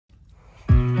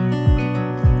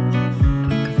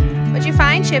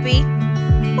fine, Chippy.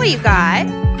 What you got?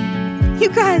 You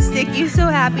got a stick. You so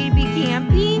happy to be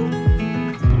camping?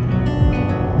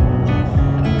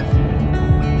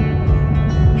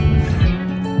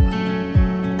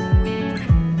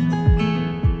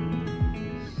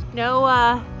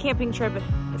 No camping trip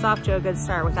is off to a good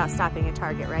start without stopping at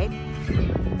Target, right?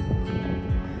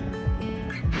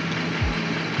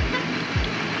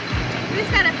 We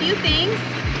just got a few things.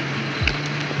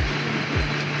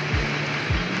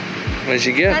 What did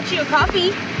you get? Got you a coffee.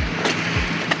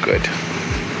 Good.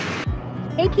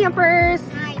 Hey campers.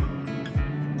 Hi.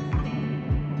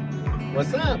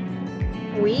 What's up?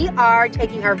 We are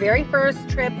taking our very first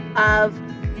trip of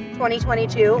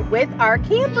 2022 with our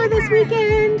camper this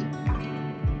weekend.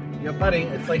 Yeah, buddy,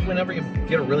 it's like whenever you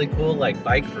get a really cool like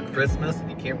bike for Christmas and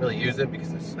you can't really use it because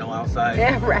there's snow outside.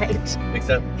 Yeah, right.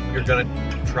 Except you're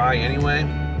gonna try anyway.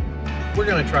 We're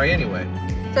gonna try anyway.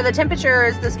 So the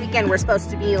temperatures this weekend were supposed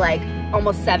to be like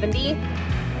almost 70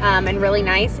 and really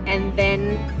nice, and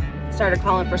then started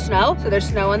calling for snow. So there's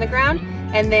snow on the ground,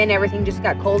 and then everything just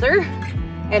got colder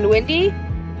and windy.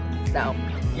 So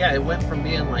yeah, it went from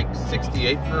being like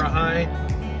 68 for a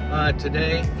high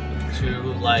today to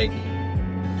like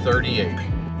 38.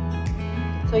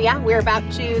 So yeah, we're about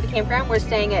to the campground. We're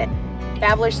staying at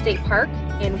Babler State Park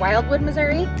in Wildwood,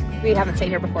 Missouri. We haven't stayed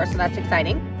here before, so that's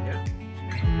exciting.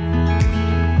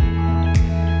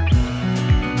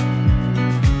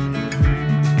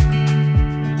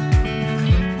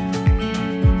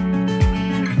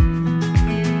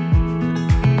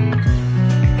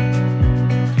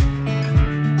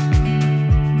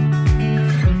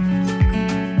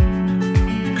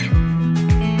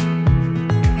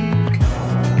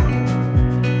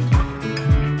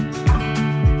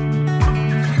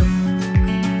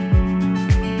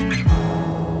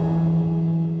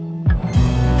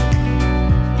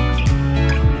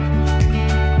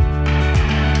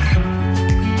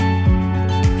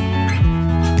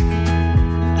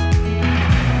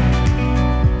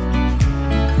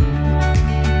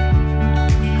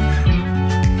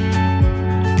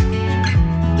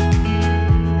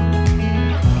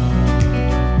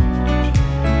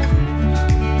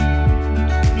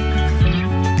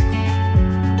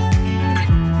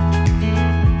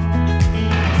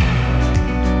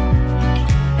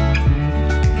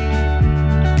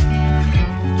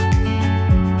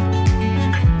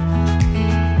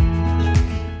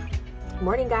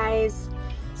 Morning guys.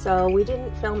 So we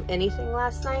didn't film anything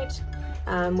last night.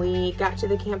 We got to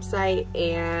the campsite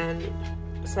and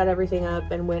set everything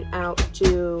up and went out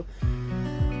to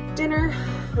dinner.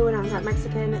 We went out and got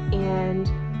Mexican and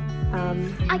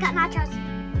I got nachos.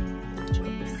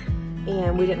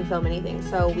 And we didn't film anything.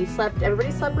 So we slept,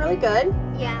 everybody slept really good.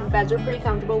 Yeah. The beds are pretty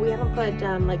comfortable. We haven't put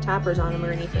like toppers on them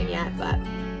or anything yet, but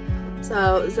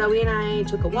so Zoe and I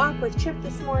took a walk with Chip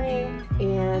this morning,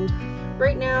 and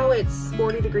right now it's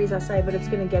 40 degrees outside, but it's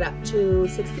gonna get up to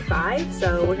 65.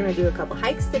 So we're gonna do a couple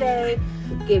hikes today.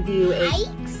 Give you a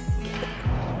Hikes?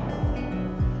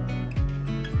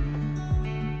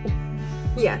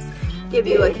 yes, give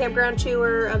you a campground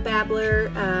tour of Babler,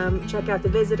 check out the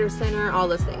visitor center, all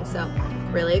those things. So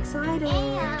really excited.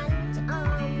 And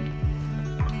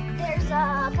there's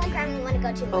a playground we want to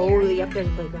go to later. Oh, yep, there's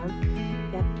a playground.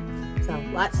 Yep. So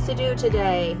lots to do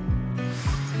today.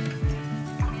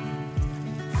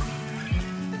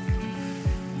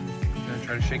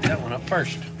 Try to shake that one up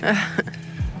first.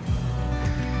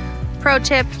 Pro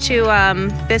tip to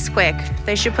Bisquick,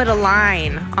 they should put a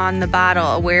line on the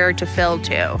bottle where to fill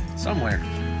to, Somewhere.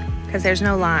 because there's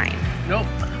no line. Nope.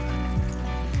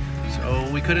 So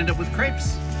we could end up with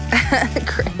crepes.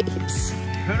 Grapes.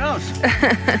 Who knows?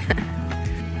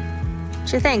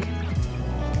 What you think?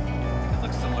 It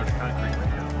looks similar to concrete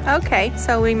right now. Okay,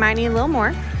 so we might need a little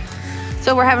more.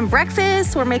 So we're having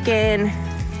breakfast. We're making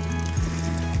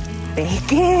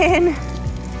bacon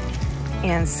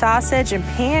and sausage and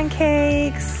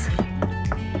pancakes.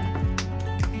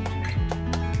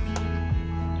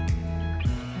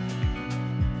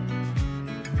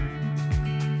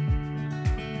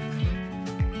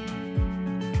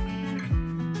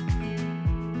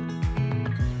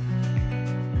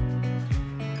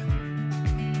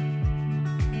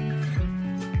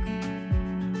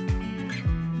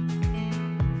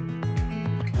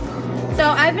 So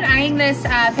I've been eyeing this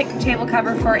picnic table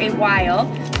cover for a while.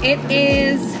 It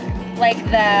is like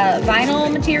the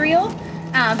vinyl material,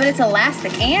 but it's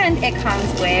elastic, and it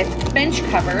comes with bench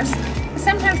covers.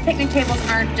 Sometimes picnic tables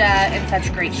aren't in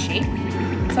such great shape,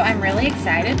 so I'm really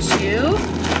excited to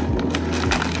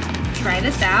try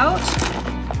this out.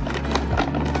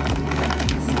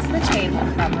 This is the table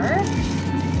cover.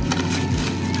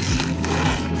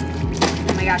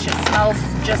 Oh my gosh, it smells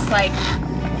just like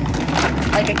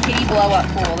a kitty blow-up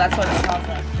pool. That's what it smells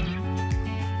like.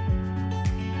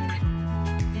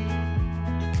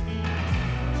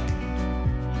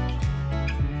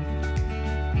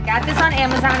 I got this on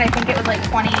Amazon. I think it was like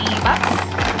 20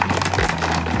 bucks.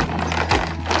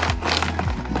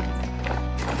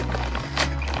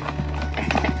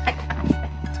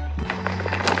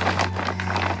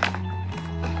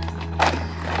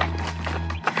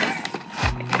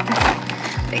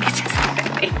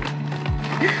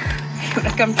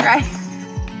 Come try.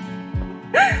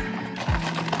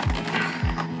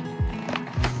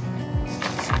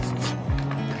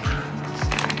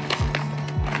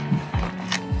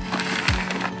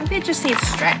 Maybe it just needs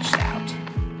stretched out.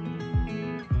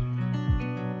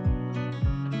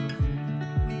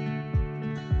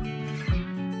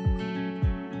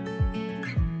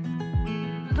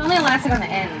 It's only elastic on the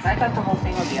ends. I thought the whole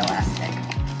thing would be elastic,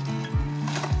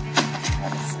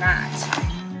 but it's not.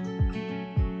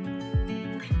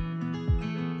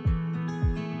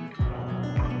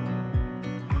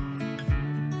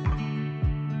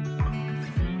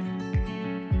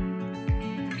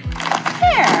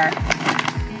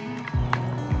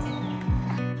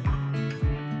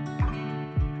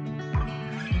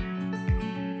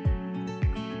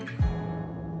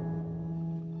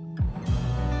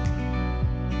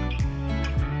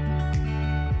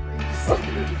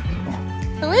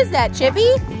 Who is that,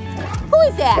 Chippy? Who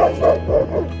is that?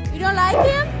 You don't like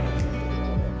him?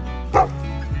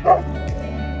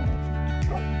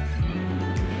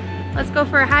 Let's go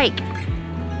for a hike.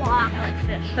 Walk like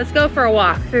fish. Let's go for a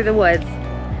walk through the woods.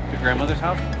 Your grandmother's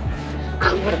house?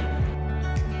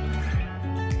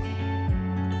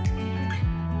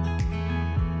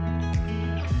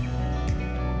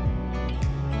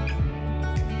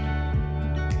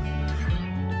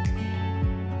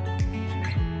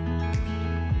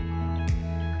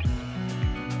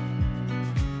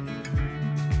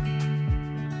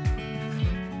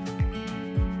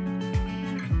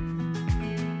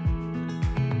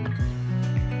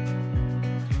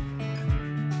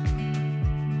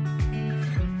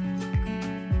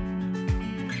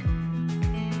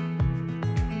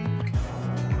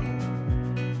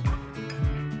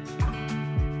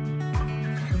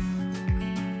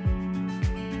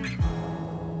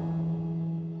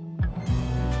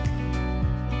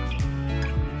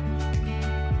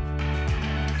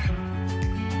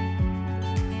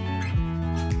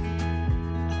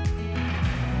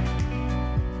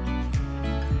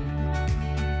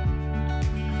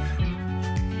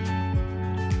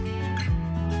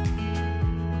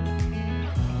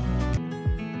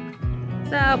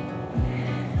 So,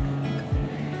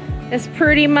 it's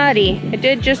pretty muddy. It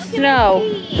did just snow.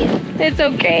 It's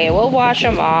okay, we'll wash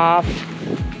them off.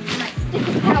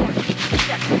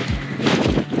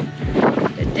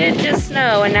 It did just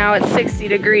snow and now it's 60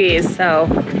 degrees, so,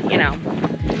 you know,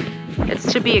 it's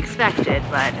to be expected,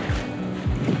 but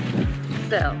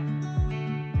still.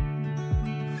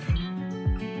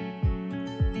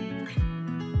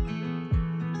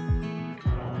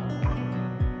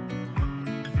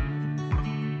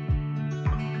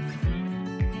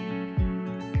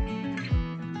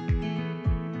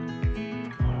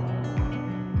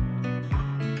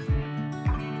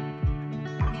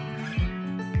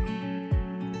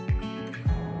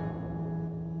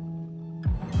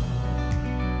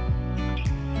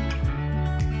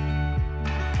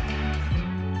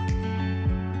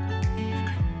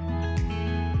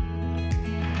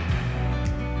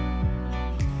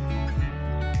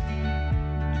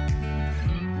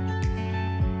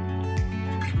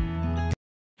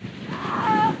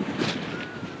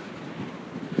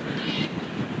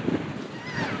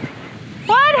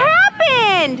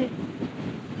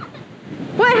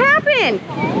 What happened?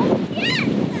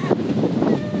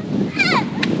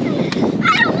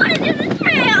 I don't want to do this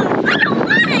trail. I don't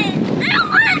want it. I don't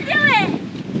want to do it.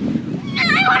 And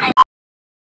I want to.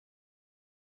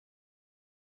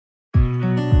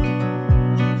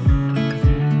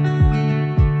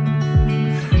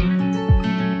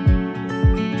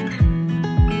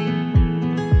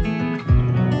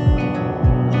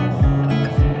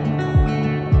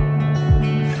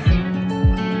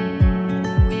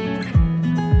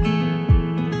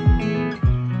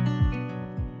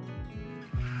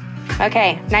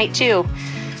 Okay, night 2.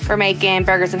 We're making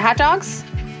burgers and hot dogs,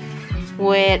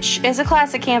 which is a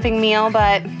classic camping meal,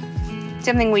 but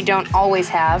something we don't always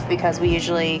have because we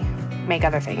usually make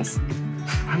other things.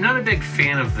 I'm not a big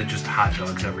fan of the just hot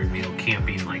dogs every meal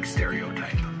camping like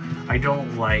stereotype. I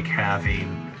don't like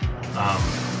having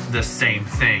the same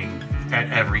thing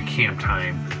at every camp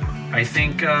time. I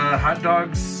think hot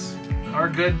dogs are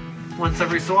good once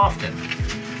every so often.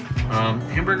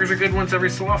 Hamburgers are good once every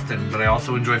so often, but I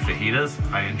also enjoy fajitas.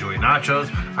 I enjoy nachos.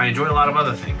 I enjoy a lot of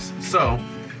other things. So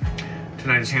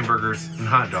tonight is hamburgers and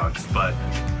hot dogs, but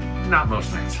not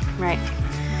most nights. Right.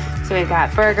 So we've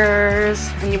got burgers.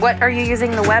 And what are you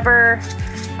using? The Weber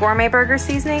gourmet burger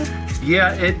seasoning?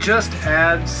 Yeah, it just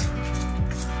adds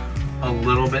a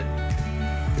little bit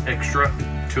extra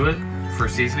to it for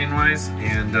seasoning wise,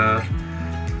 and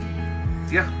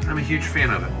yeah, I'm a huge fan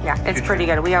of it. Yeah, it's pretty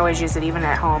good. We always use it even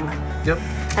at home. Yep.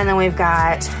 And then we've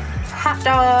got hot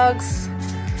dogs,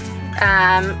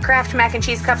 Kraft mac and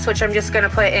cheese cups, which I'm just gonna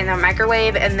put in a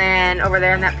microwave, and then over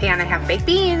there in that pan I have baked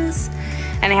beans,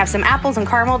 and I have some apples and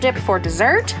caramel dip for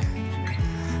dessert,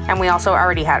 and we also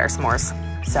already had our s'mores,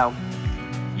 so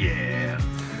yeah,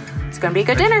 it's gonna be a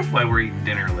good dinner. Why we're eating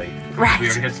dinner late. Right. We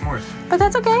already had s'mores. But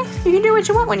that's okay. You can do what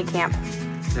you want when you camp.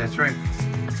 That's right.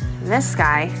 And this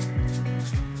guy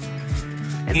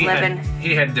is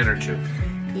He had dinner too.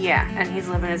 Yeah, and he's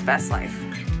living his best life.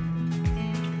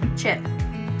 Chip.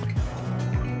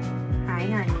 Hi,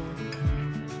 honey.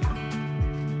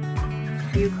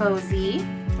 You cozy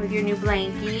with your new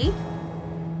blankie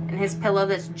and his pillow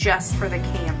that's just for the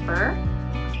camper.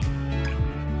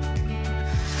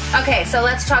 Okay, so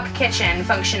let's talk kitchen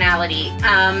functionality.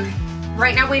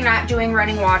 Right now we're not doing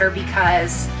running water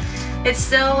because it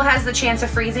still has the chance of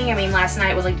freezing. I mean, last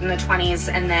night was like in the 20s,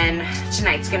 and then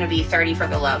tonight's gonna be 30 for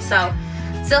the low. So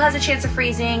still has a chance of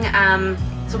freezing,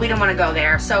 so we don't wanna go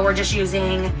there. So we're just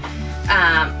using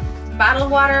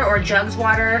bottled water or jugs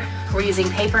water. We're using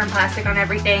paper and plastic on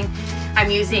everything.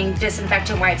 I'm using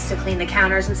disinfectant wipes to clean the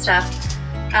counters and stuff.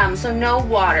 So no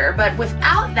water, but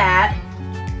without that,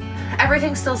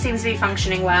 everything still seems to be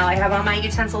functioning well. I have all my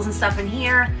utensils and stuff in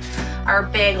here, our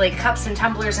big like cups and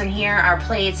tumblers in here, our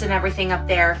plates and everything up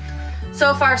there.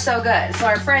 So far so good. So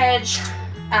our fridge,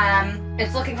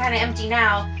 it's looking kind of empty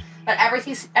now, but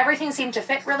everything seemed to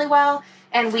fit really well,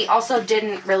 and we also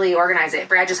didn't really organize it.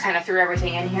 Brad just kind of threw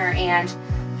everything in here, and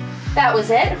that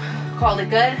was it. Called it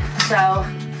good. So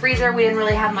freezer, we didn't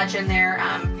really have much in there.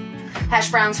 Hash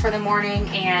browns for the morning,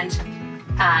 and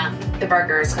the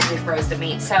burgers because we froze the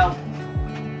meat. So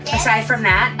aside from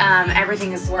that,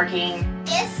 everything is working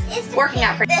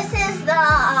out pretty. This is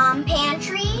the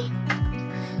pantry.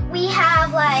 We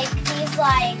have like these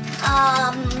like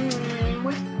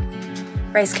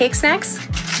rice cake snacks?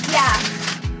 Yeah.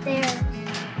 There.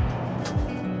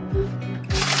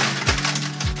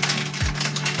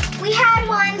 We had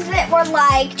ones that were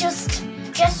like just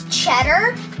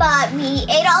cheddar, but we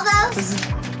ate all those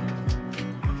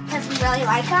because we really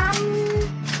like them.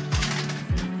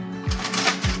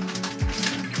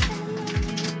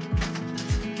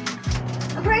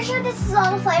 I'm pretty sure this is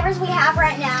all the flavors we have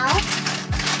right now,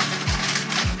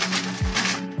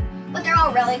 but they're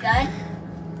all really good.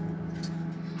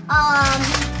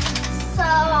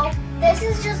 So this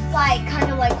is just like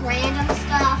kind of like random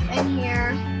stuff in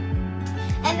here.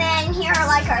 And then here are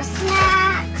like our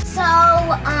snacks. So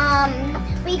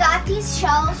we got these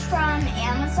shelves from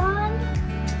Amazon,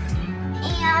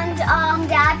 and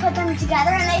Dad put them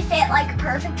together, and they fit like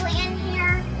perfectly in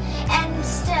here, and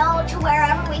still to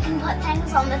wherever we can put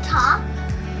things on the top.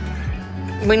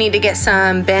 We need to get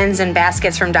some bins and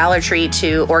baskets from Dollar Tree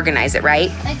to organize it, right?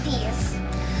 Like these.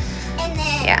 And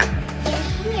then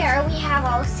in here we have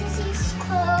all Sissy's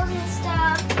clothes and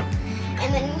stuff.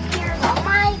 And then here's all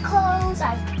my clothes.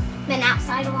 I've been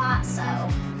outside a lot, so.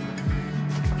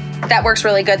 That works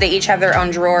really good. They each have their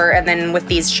own drawer, and then with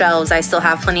these shelves, I still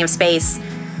have plenty of space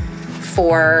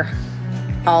for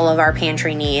all of our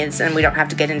pantry needs, and we don't have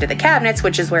to get into the cabinets,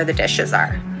 which is where the dishes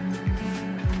are.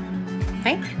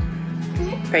 Okay?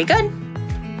 Very good.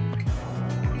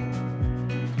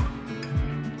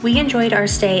 We enjoyed our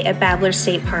stay at Babler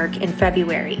State Park in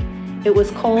February. It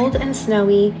was cold and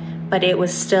snowy, but it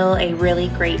was still a really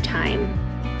great time.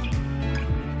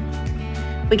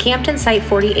 We camped in Site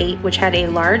 48, which had a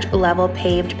large level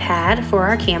paved pad for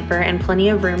our camper and plenty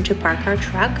of room to park our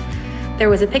truck. There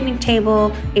was a picnic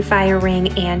table, a fire ring,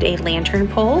 and a lantern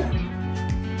pole.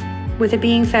 With it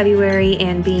being February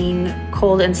and being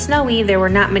cold and snowy, there were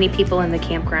not many people in the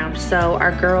campground, so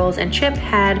our girls and Chip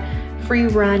had free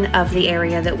run of the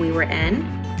area that we were in.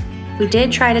 We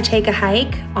did try to take a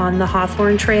hike on the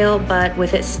Hawthorne Trail, but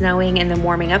with it snowing and then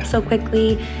warming up so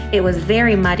quickly, it was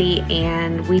very muddy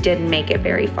and we didn't make it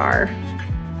very far.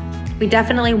 We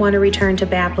definitely want to return to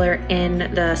Babler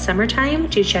in the summertime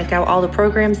to check out all the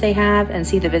programs they have and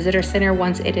see the visitor center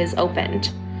once it is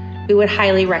opened. We would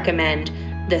highly recommend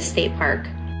this state park.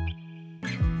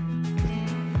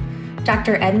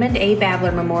 Dr. Edmund A.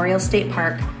 Babler Memorial State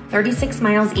Park 36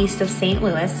 miles east of St.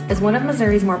 Louis, is one of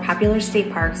Missouri's more popular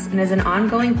state parks and is an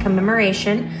ongoing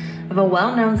commemoration of a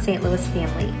well-known St. Louis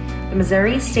family. The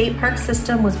Missouri State Park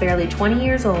system was barely 20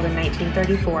 years old in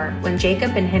 1934 when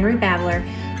Jacob and Henry Babler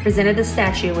presented the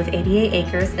statue with 88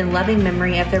 acres in loving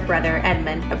memory of their brother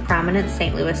Edmund, a prominent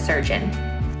St. Louis surgeon.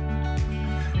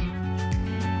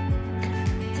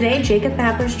 Today, Jacob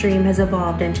Babler's dream has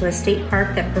evolved into a state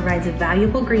park that provides a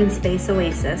valuable green space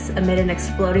oasis amid an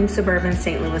exploding suburban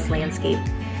St. Louis landscape.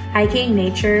 Hiking,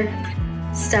 nature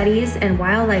studies, and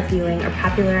wildlife viewing are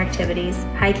popular activities.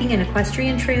 Hiking and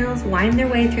equestrian trails wind their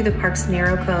way through the park's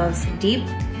narrow coves, deep,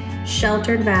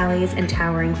 sheltered valleys, and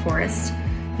towering forests.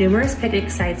 Numerous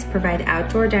picnic sites provide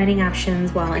outdoor dining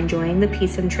options while enjoying the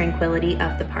peace and tranquility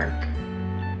of the park.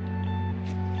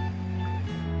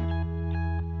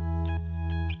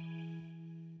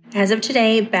 As of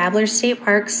today, Babler State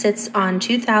Park sits on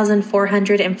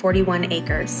 2,441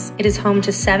 acres. It is home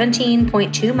to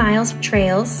 17.2 miles of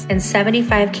trails and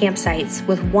 75 campsites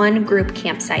with one group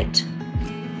campsite.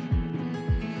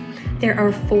 There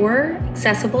are 4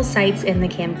 accessible sites in the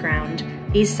campground.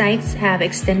 These sites have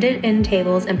extended end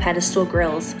tables and pedestal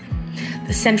grills.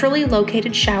 The centrally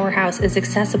located shower house is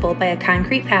accessible by a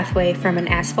concrete pathway from an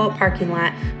asphalt parking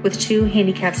lot with 2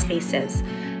 handicap spaces.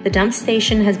 The dump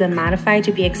station has been modified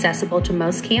to be accessible to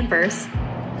most campers.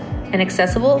 An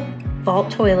accessible vault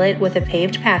toilet with a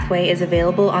paved pathway is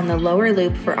available on the lower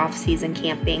loop for off-season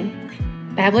camping.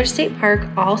 Babler State Park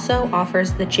also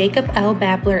offers the Jacob L.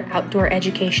 Babler Outdoor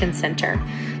Education Center.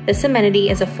 This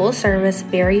amenity is a full-service,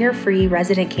 barrier-free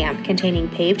resident camp containing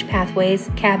paved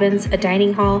pathways, cabins, a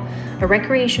dining hall, a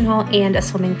recreation hall, and a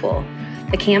swimming pool.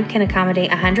 The camp can accommodate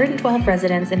 112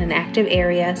 residents in an active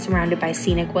area surrounded by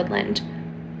scenic woodland.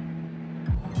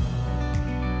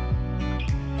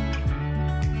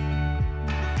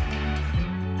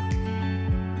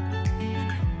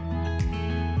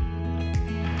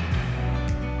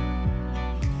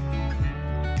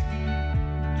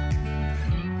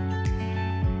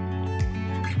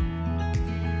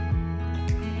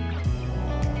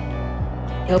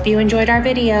 I hope you enjoyed our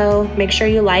video. Make sure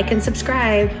you like and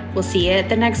subscribe. We'll see you at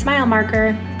the next mile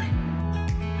marker.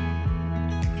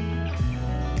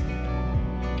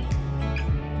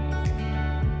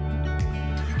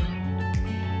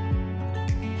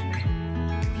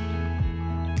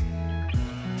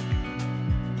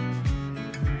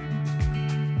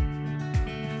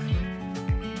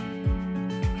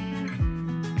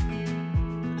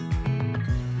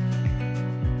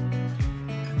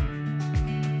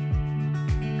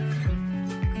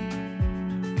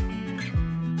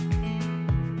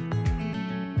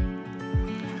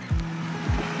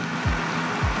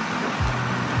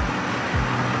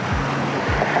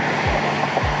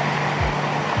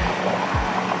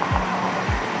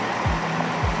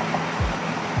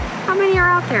 How many are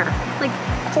out there? Like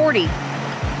 40.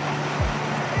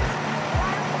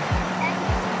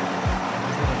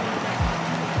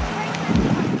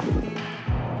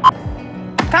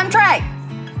 Come try.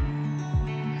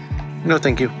 No,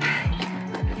 thank you.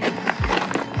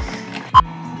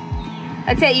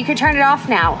 That's it. You can turn it off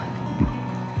now.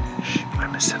 Shh,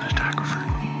 I'm a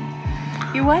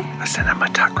cinematographer. You what? A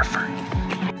cinematographer.